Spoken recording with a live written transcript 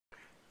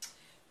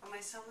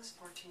my son was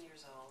 14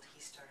 years old,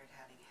 he started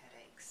having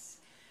headaches.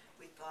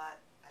 We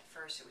thought at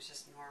first it was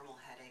just normal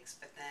headaches,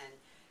 but then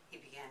he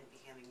began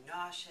becoming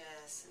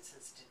nauseous and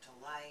sensitive to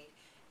light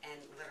and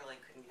literally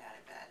couldn't get out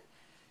of bed.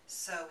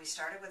 So we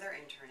started with our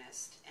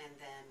internist and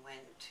then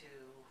went to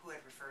who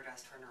had referred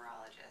us to a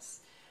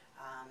neurologist.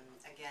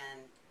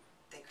 Again,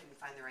 they couldn't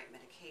find the right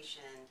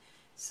medication,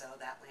 so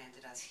that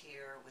landed us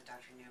here with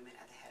Dr. Newman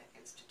at the Headache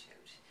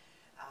Institute.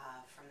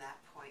 From that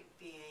point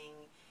being,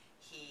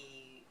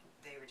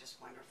 they were just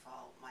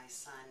wonderful. My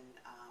son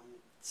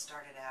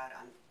started out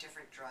on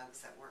different drugs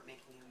that weren't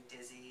making him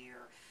dizzy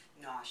or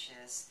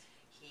nauseous.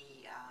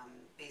 He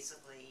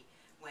basically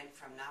went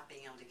from not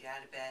being able to get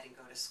out of bed and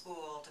go to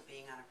school to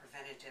being on a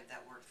preventative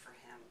that worked for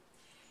him.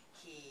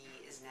 He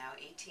is now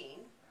 18,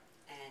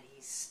 and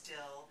he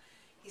still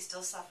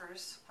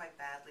suffers quite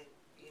badly,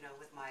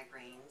 with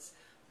migraines.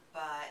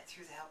 But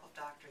through the help of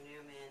Dr.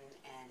 Newman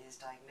and his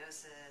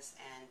diagnosis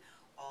and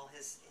all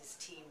his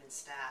team and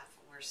staff,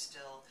 we're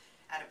still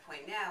at a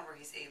point now where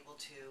he's able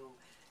to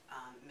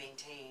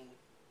maintain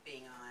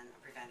being on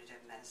preventative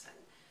medicine.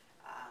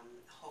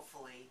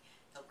 Hopefully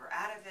he'll grow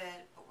out of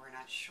it, but we're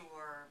not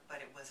sure.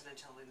 But it wasn't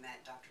until we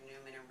met Dr.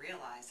 Newman and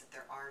realized that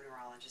there are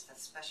neurologists that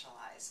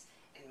specialize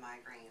in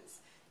migraines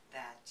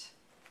that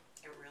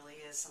it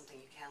really is something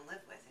you can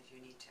live with if you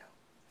need to.